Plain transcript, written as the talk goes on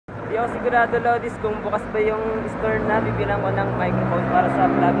Di ako sigurado, Lodis, kung bukas ba yung store na bibilang ko ng microphone para sa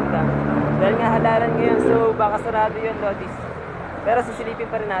vlogging cam. Dahil nga halalan ngayon, so baka sarado yun, Lodis. Pero sisilipin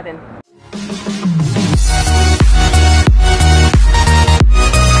pa rin natin.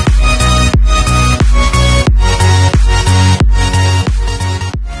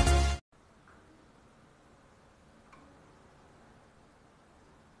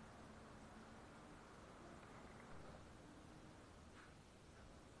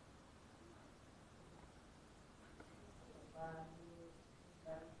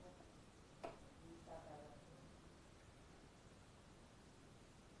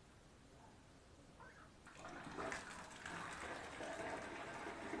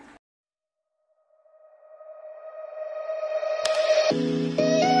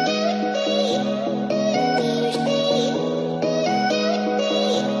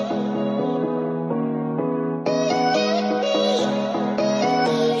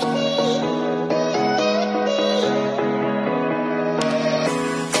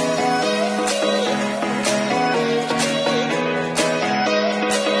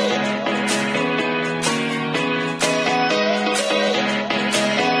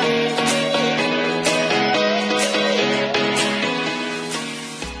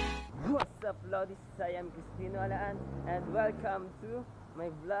 I am Cristino Alaan and welcome to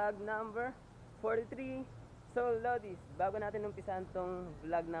my vlog number 43. So Lodis, bago natin umpisan tong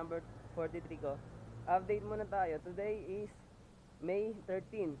vlog number 43 ko, update muna tayo. Today is May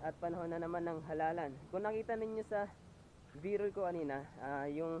 13 at panahon na naman ng halalan. Kung nakita ninyo sa video ko kanina,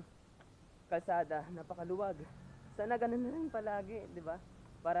 yung kalsada napakaluwag. Sana ganun na rin palagi, di ba?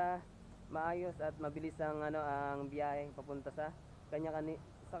 Para maayos at mabilis ang ang biyahe papunta sa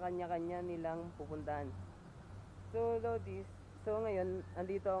kanya-kanya nilang pupuntahan. So Lodis, so ngayon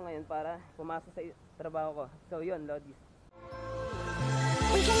andito ako ngayon para pumasok sa trabaho ko. So yun, Lodis.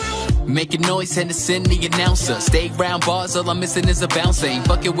 Making noise and send the announcer. Stay round bars, all I'm missing is a bouncer. Ain't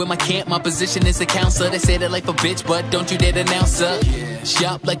fucking with my camp, my position is a counselor. They say that life a bitch, but don't you dare announce her.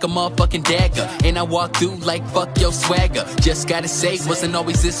 Shop like a motherfucking dagger, and I walk through like fuck your swagger. Just gotta say, wasn't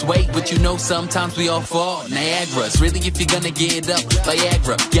always this way, but you know sometimes we all fall. Niagara's really if you're gonna get up,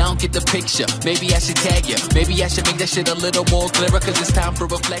 Viagra. Y'all don't get the picture, maybe I should tag you. Maybe I should make that shit a little more clearer, cause it's time for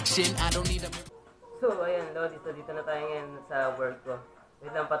reflection. I don't need a... So ayan, Lodis, dito na tayo ngayon sa work ko.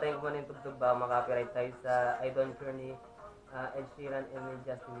 Wait lang, patayin ko muna yung tugtog ba makapiright tayo sa I Don't Care ni Ed Sheeran and ni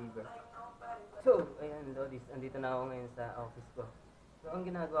Justin Bieber. So, ayan, Lodis, andito na ako ngayon sa office ko. So, ang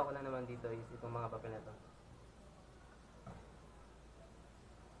ginagawa ko lang naman dito is itong mga papel na to.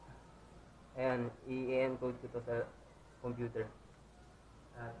 Ayan, i-encode ko to sa computer.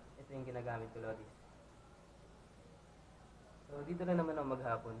 At ito yung ginagamit ko, Lodis. So, dito na naman ako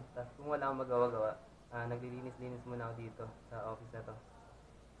maghapon. Tapos, kung wala akong magawa-gawa, naglilinis-linis muna ako dito sa office na to.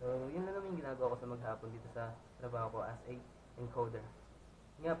 So, yun lang naman yung ginagawa ko sa maghapon dito sa trabaho ko as a encoder.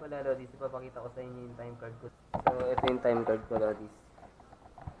 Nga pala, Lodis, ipapakita ko sa inyo yung time card ko. So, ito yung time card ko, Lodis.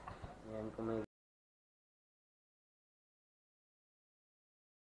 Ayan, kung may...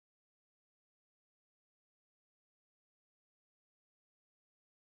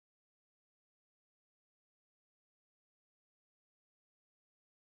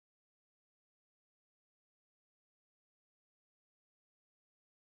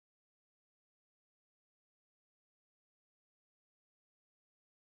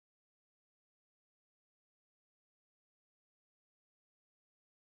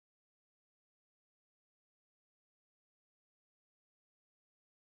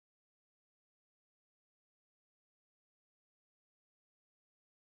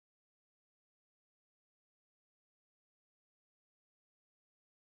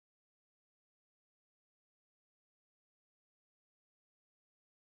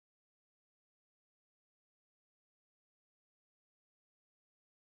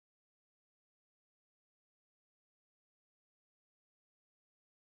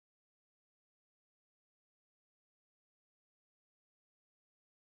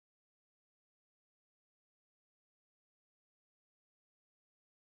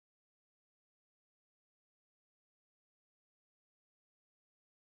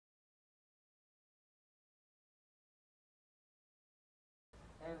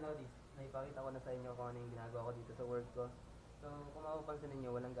 Ayan, Lodis, naipakita ko na sa inyo kung ano yung ginagawa ko dito sa work ko. So, kung mapapansin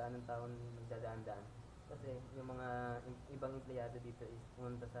ninyo, walang gaanong taon nagdadaan-daan. Kasi yung mga ibang empleyado dito is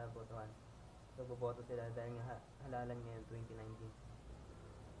pumunta sa botohan. So, boboto sila dahil nga halalan ngayon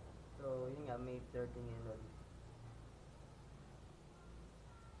 2019. So, yun nga, May 30 ngayon, Lodis.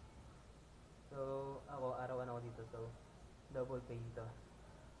 So, ako, arawan ako dito. So, double pay dito.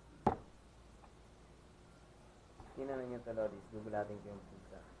 Tingnan nyo ito, Lodis. Gugulatin ko yung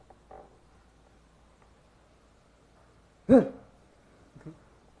pizza. Sigurado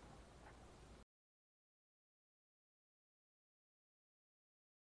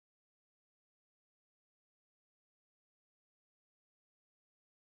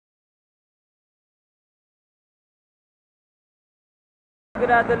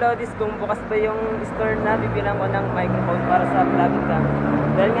Lodis kung bukas ba yung store na bibilang ko ng microphone para sa vlogging cam.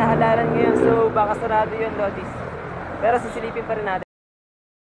 Dahil nga halalan ngayon, so baka sarado yun Lodis. Pero sisilipin pa rin natin.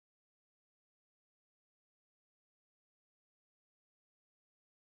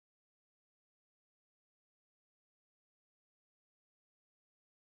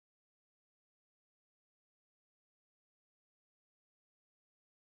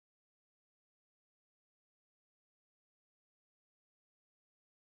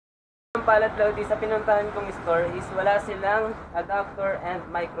 Ang palad Lodi sa pinuntahan kong store is wala silang adapter and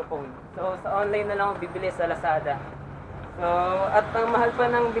microphone. So sa online na lang ako bibili sa Lazada. So at ang mahal pa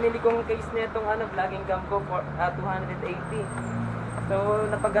ng binili kong case nitong vlogging cam ko for 280. So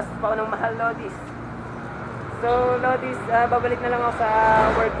napagastos pa ako ng mahal Lodis. So Lodis, babalik na lang ako sa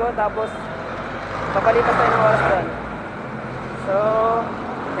work ko tapos papalipas tayo ng oras doon. So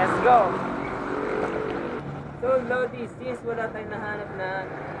let's go. So Lodis, since wala tayong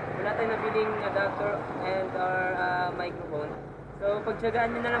nabiling adapter and our microphone. So pagtsagaan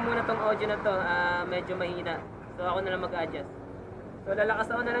nyo na lang muna tong audio na to, medyo mahina. So ako na lang mag-adjust. So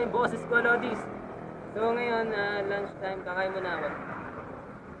lalakas ako na lang yung boses ko Lodis. So ngayon, lunchtime, kakain muna ako.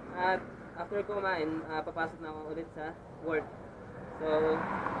 At after kumain, papasok na ako ulit sa work. So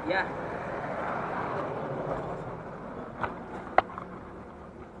yeah.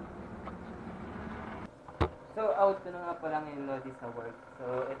 So out ko na nga pala ngayon Lodi sa work.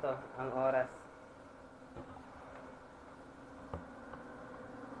 So ito ang oras.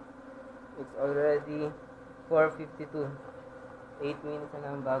 It's already 4:52. 8 minutes na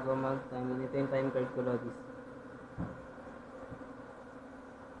lang bago mag-time. Ito yung time card ko Lodis.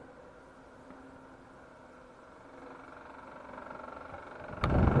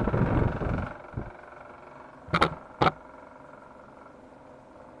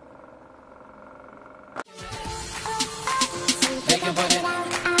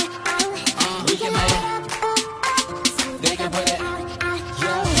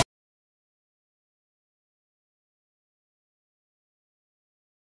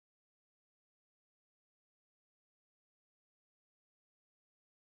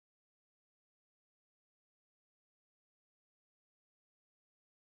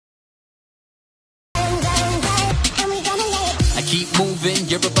 Keep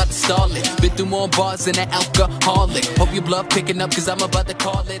moving, you're about to stall it. Been through more bars than an alcoholic. Hope your blood picking up, cause I'm about to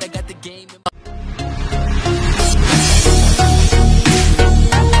call it. I got the game in my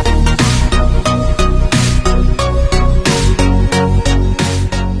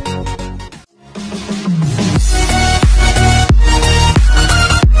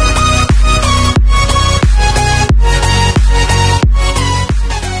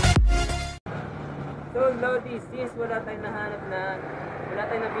since wala tayong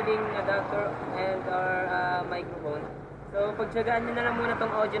nabiling adapter and our microphone. So pagtsagaan nyo na lang muna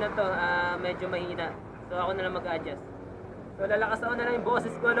tong audio na to, medyo mahina. So ako na lang mag-adjust. So lalakas ako na lang yung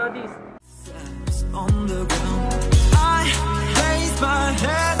boses ko Lodis.